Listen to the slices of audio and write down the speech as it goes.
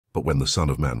But when the Son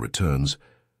of Man returns,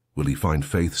 will he find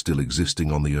faith still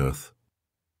existing on the earth?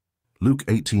 Luke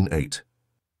 18:8.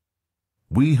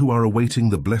 We who are awaiting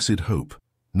the blessed hope,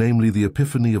 namely the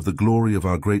epiphany of the glory of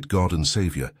our great God and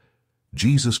Savior,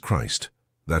 Jesus Christ,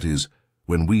 that is,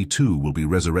 when we too will be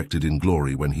resurrected in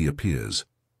glory when he appears.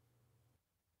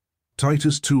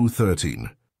 Titus 2:13.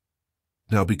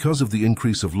 Now because of the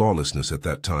increase of lawlessness at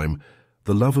that time,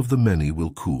 the love of the many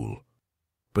will cool.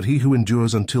 But he who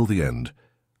endures until the end,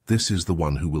 this is the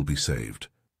one who will be saved.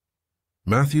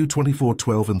 Matthew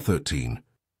 24:12 and 13.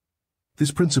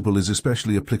 This principle is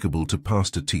especially applicable to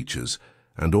pastor-teachers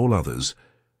and all others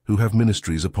who have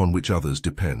ministries upon which others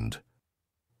depend.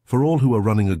 For all who are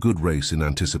running a good race in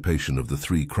anticipation of the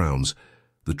 3 crowns,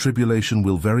 the tribulation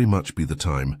will very much be the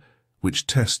time which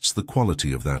tests the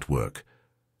quality of that work,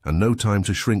 and no time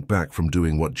to shrink back from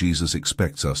doing what Jesus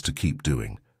expects us to keep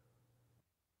doing.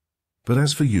 But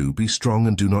as for you, be strong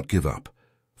and do not give up,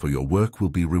 for your work will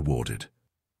be rewarded.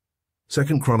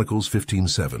 2 Chronicles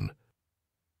 15:7.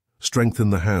 Strengthen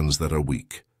the hands that are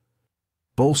weak.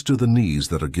 Bolster the knees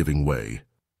that are giving way.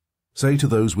 Say to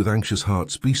those with anxious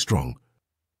hearts, be strong.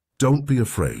 Don't be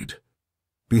afraid.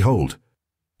 Behold,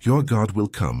 your God will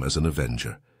come as an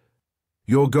avenger.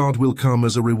 Your God will come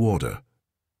as a rewarder.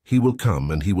 He will come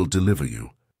and he will deliver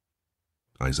you.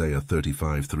 Isaiah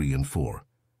 35:3 and 4.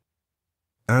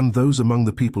 And those among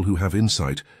the people who have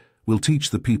insight will teach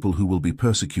the people who will be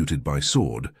persecuted by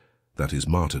sword, that is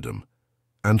martyrdom,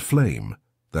 and flame,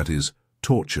 that is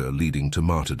torture leading to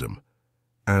martyrdom,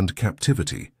 and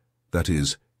captivity, that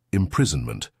is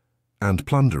imprisonment, and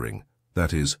plundering,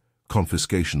 that is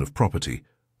confiscation of property,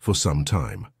 for some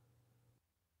time.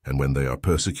 And when they are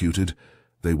persecuted,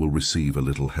 they will receive a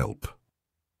little help.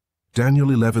 Daniel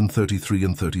 11:33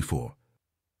 and 34.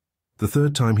 The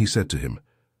 3rd time he said to him,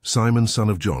 Simon, son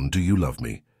of John, do you love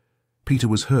me? Peter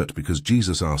was hurt because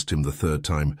Jesus asked him the 3rd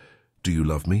time, do you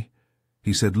love me?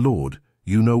 He said, Lord,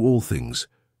 you know all things.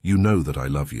 You know that I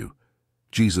love you.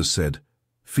 Jesus said,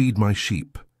 feed my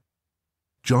sheep.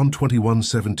 John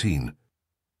 21:17.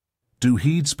 Do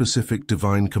heed specific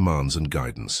divine commands and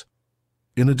guidance.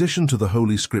 In addition to the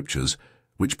Holy Scriptures,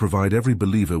 which provide every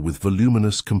believer with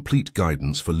voluminous, complete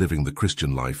guidance for living the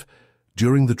Christian life,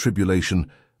 during the tribulation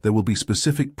there will be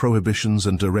specific prohibitions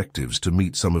and directives to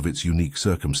meet some of its unique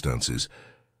circumstances,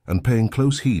 and paying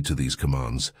close heed to these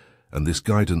commands, and this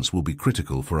guidance will be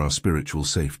critical for our spiritual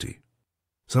safety.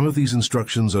 Some of these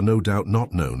instructions are no doubt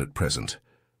not known at present.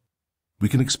 We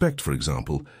can expect, for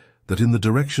example, that in the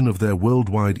direction of their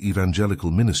worldwide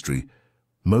evangelical ministry,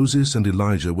 Moses and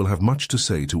Elijah will have much to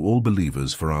say to all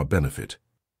believers for our benefit.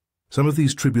 Some of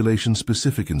these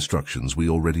tribulation-specific instructions we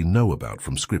already know about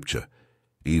from Scripture,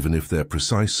 even if their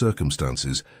precise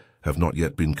circumstances have not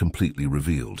yet been completely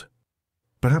revealed.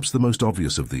 Perhaps the most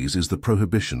obvious of these is the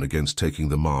prohibition against taking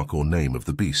the mark or name of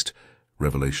the beast,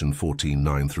 Revelation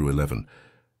 14:9 through 11.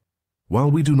 While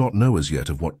we do not know as yet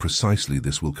of what precisely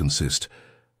this will consist,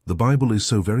 the Bible is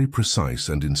so very precise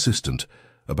and insistent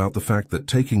about the fact that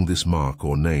taking this mark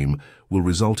or name will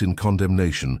result in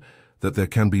condemnation that there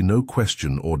can be no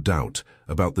question or doubt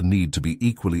about the need to be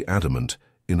equally adamant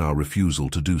in our refusal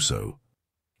to do so.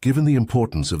 Given the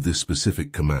importance of this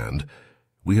specific command,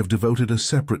 we have devoted a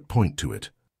separate point to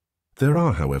it. There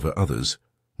are, however, others,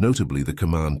 notably the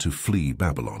command to flee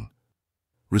Babylon.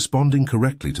 Responding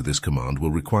correctly to this command will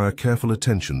require careful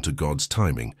attention to God's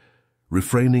timing,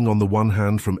 refraining on the one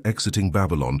hand from exiting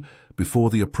Babylon before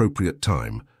the appropriate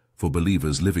time for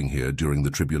believers living here during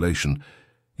the tribulation,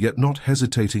 yet not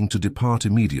hesitating to depart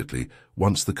immediately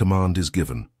once the command is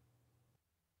given.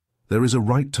 There is a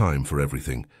right time for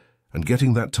everything, and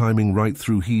getting that timing right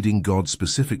through heeding God's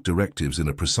specific directives in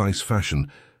a precise fashion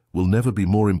will never be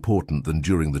more important than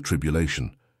during the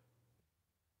tribulation.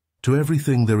 To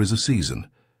everything there is a season,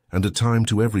 and a time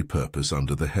to every purpose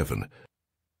under the heaven.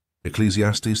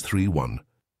 Ecclesiastes 3:1.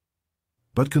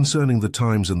 But concerning the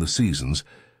times and the seasons,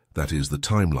 that is, the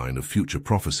timeline of future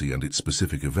prophecy and its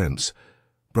specific events,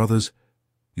 brothers,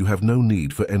 you have no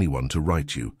need for anyone to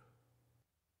write you.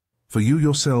 For you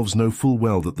yourselves know full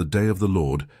well that the day of the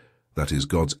Lord, that is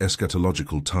God's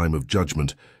eschatological time of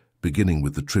judgment, beginning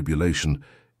with the tribulation,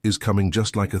 is coming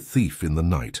just like a thief in the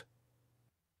night.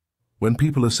 When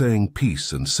people are saying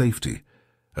peace and safety,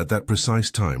 at that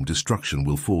precise time destruction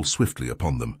will fall swiftly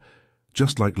upon them,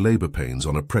 just like labor pains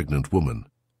on a pregnant woman.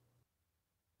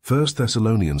 1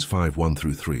 Thessalonians 5:1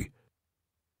 through 3.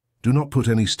 Do not put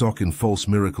any stock in false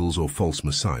miracles or false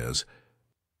messiahs.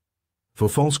 For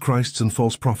false Christs and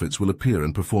false prophets will appear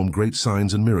and perform great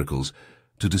signs and miracles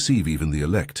to deceive even the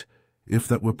elect, if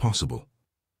that were possible.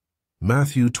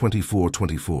 Matthew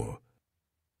 24:24.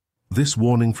 This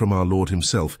warning from our Lord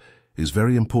himself is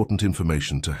very important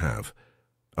information to have.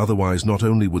 Otherwise, not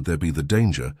only would there be the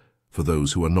danger, for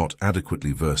those who are not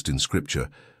adequately versed in Scripture,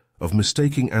 of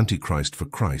mistaking Antichrist for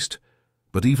Christ,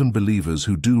 but even believers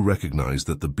who do recognize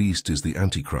that the beast is the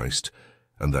Antichrist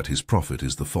and that his prophet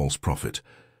is the false prophet,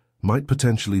 might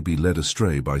potentially be led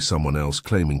astray by someone else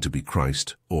claiming to be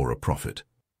Christ or a prophet.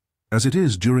 As it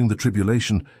is during the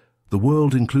tribulation, the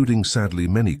world, including sadly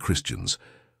many Christians,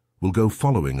 will go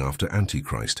following after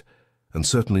Antichrist, and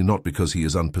certainly not because he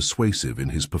is unpersuasive in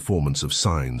his performance of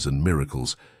signs and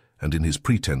miracles and in his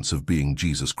pretense of being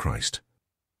Jesus Christ.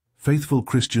 Faithful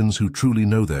Christians who truly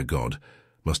know their God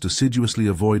must assiduously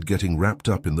avoid getting wrapped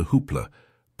up in the hoopla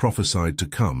prophesied to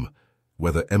come,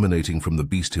 whether emanating from the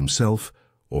beast himself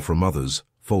or from others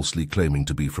falsely claiming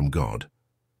to be from God,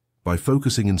 by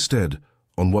focusing instead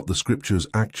on what the Scriptures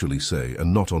actually say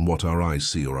and not on what our eyes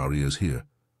see or our ears hear.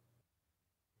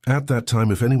 At that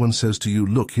time, if anyone says to you,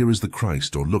 "Look, here is the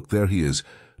Christ," or "Look, there he is,"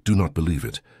 do not believe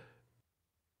it.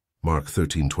 Mark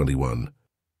 13:21.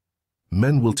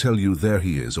 Men will tell you, "There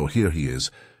he is," or "Here he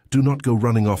is." Do not go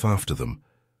running off after them.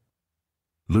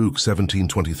 Luke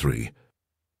 17:23.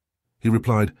 He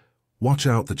replied, "Watch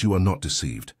out that you are not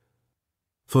deceived.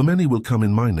 For many will come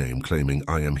in my name, claiming,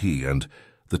 'I am he,' and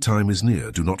 'The time is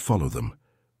near,' do not follow them."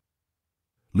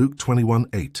 Luke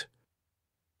 21:8.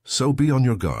 So be on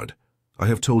your guard. I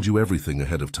have told you everything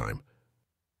ahead of time.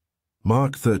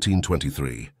 Mark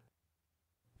 13:23.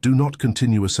 Do not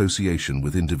continue association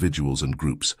with individuals and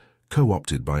groups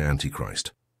co-opted by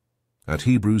Antichrist. At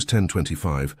Hebrews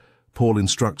 10:25, Paul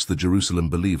instructs the Jerusalem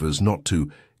believers not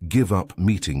to give up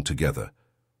meeting together.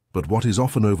 But what is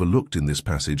often overlooked in this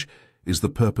passage is the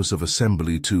purpose of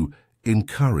assembly to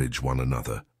encourage one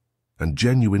another. And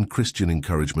genuine Christian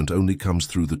encouragement only comes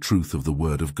through the truth of the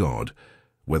Word of God,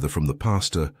 whether from the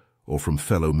pastor or from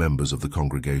fellow members of the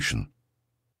congregation.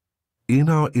 In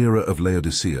our era of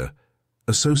Laodicea,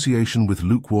 association with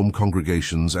lukewarm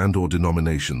congregations and/or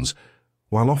denominations,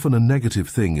 while often a negative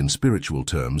thing in spiritual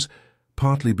terms,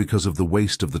 partly because of the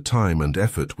waste of the time and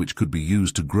effort which could be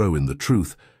used to grow in the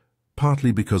truth,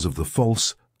 partly because of the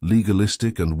false,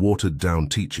 legalistic and watered-down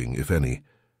teaching, if any,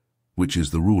 which is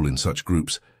the rule in such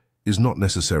groups, is not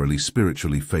necessarily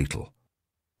spiritually fatal.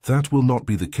 That will not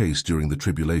be the case during the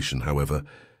tribulation, however,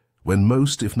 when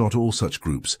most, if not all such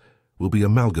groups, will be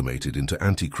amalgamated into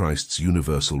Antichrist's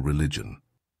universal religion.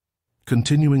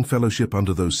 Continuing fellowship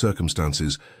under those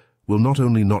circumstances will not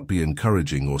only not be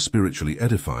encouraging or spiritually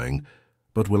edifying,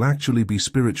 but will actually be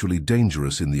spiritually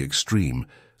dangerous in the extreme,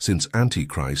 since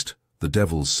Antichrist, the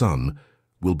devil's son,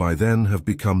 will by then have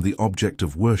become the object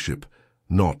of worship,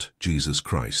 not Jesus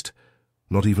Christ,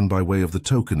 not even by way of the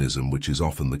tokenism which is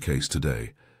often the case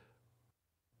today.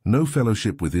 No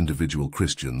fellowship with individual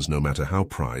Christians, no matter how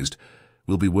prized,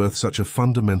 will be worth such a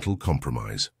fundamental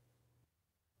compromise.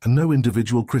 And no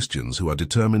individual Christians who are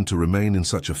determined to remain in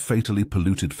such a fatally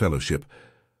polluted fellowship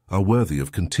are worthy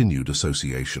of continued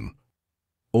association.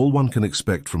 All one can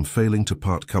expect from failing to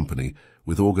part company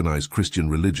with organized Christian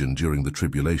religion during the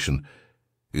tribulation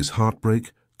is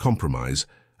heartbreak, compromise,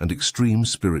 and extreme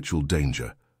spiritual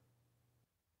danger.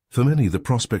 For many, the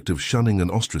prospect of shunning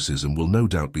and ostracism will no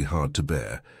doubt be hard to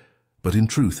bear, but in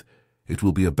truth, it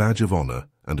will be a badge of honor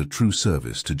and a true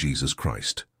service to Jesus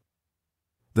Christ.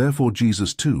 Therefore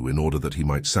Jesus too, in order that he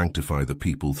might sanctify the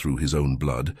people through his own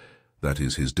blood, that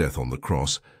is, his death on the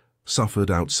cross, suffered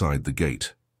outside the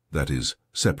gate, that is,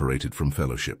 separated from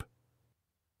fellowship.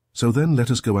 So then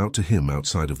let us go out to him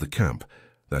outside of the camp,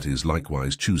 that is,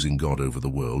 likewise choosing God over the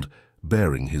world,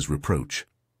 bearing his reproach.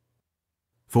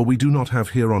 For we do not have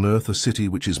here on earth a city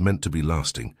which is meant to be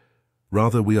lasting.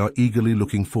 Rather, we are eagerly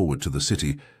looking forward to the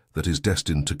city that is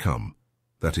destined to come,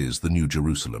 that is, the New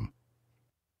Jerusalem.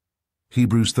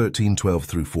 Hebrews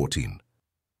 13:12-14.